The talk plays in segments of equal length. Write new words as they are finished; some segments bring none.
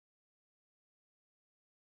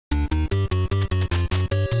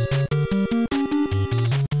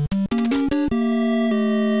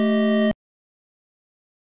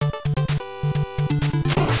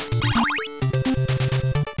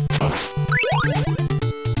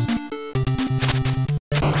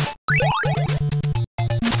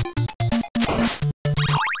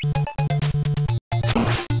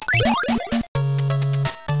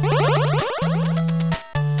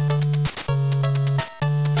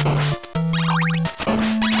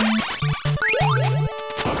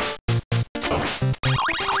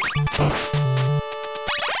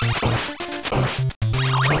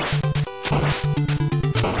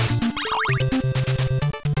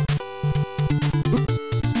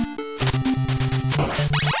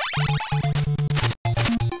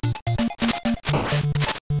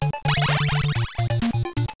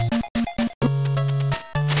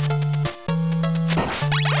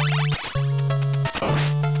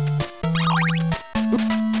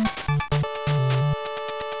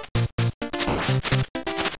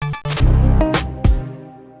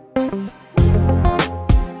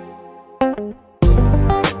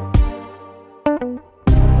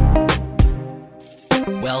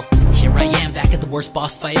Well, here I am, back at the worst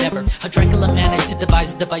boss fight ever. How Dracula managed to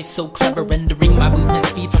devise a device so clever, rendering my movement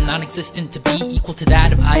speed from non-existent to be equal to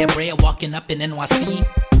that of EmpyreAria walking up in NYC.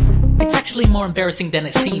 It's actually more embarrassing than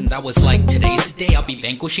it seems. I was like, today's the day I'll be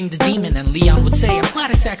vanquishing the demon, and Leon would say, I'm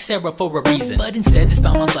glad I sacked Sarah for a reason. But instead, this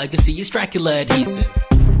Belmont's legacy is Dracula adhesive.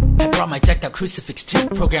 I brought my decked out crucifix too,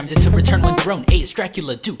 programmed it to return when thrown. Hey, it's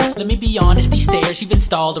Dracula do. Let me be honest, these stairs you've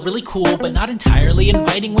installed are really cool, but not entirely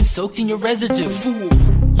inviting when soaked in your residue. Fool,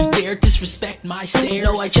 you dare disrespect my stairs?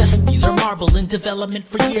 No, these are marble in development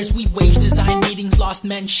for years. We've waged design meetings, lost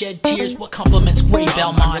men, shed tears. What compliments, great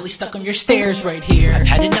Belmont? I'm really stuck on your stairs right here. I've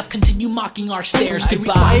had enough, continue mocking our stairs.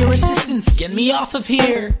 Goodbye. I require assistance, get me off of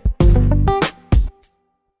here.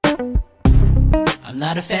 I'm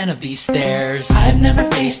not a fan of these stairs. I've never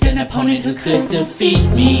faced an opponent who could defeat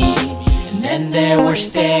me. And then there were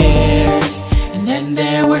stairs, and then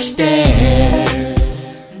there were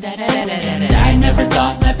stairs. And I never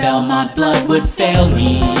thought my Belmont blood would fail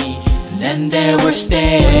me. And then there were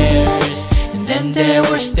stairs, and then there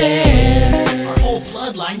were stairs. Our whole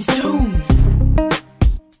bloodline's doomed.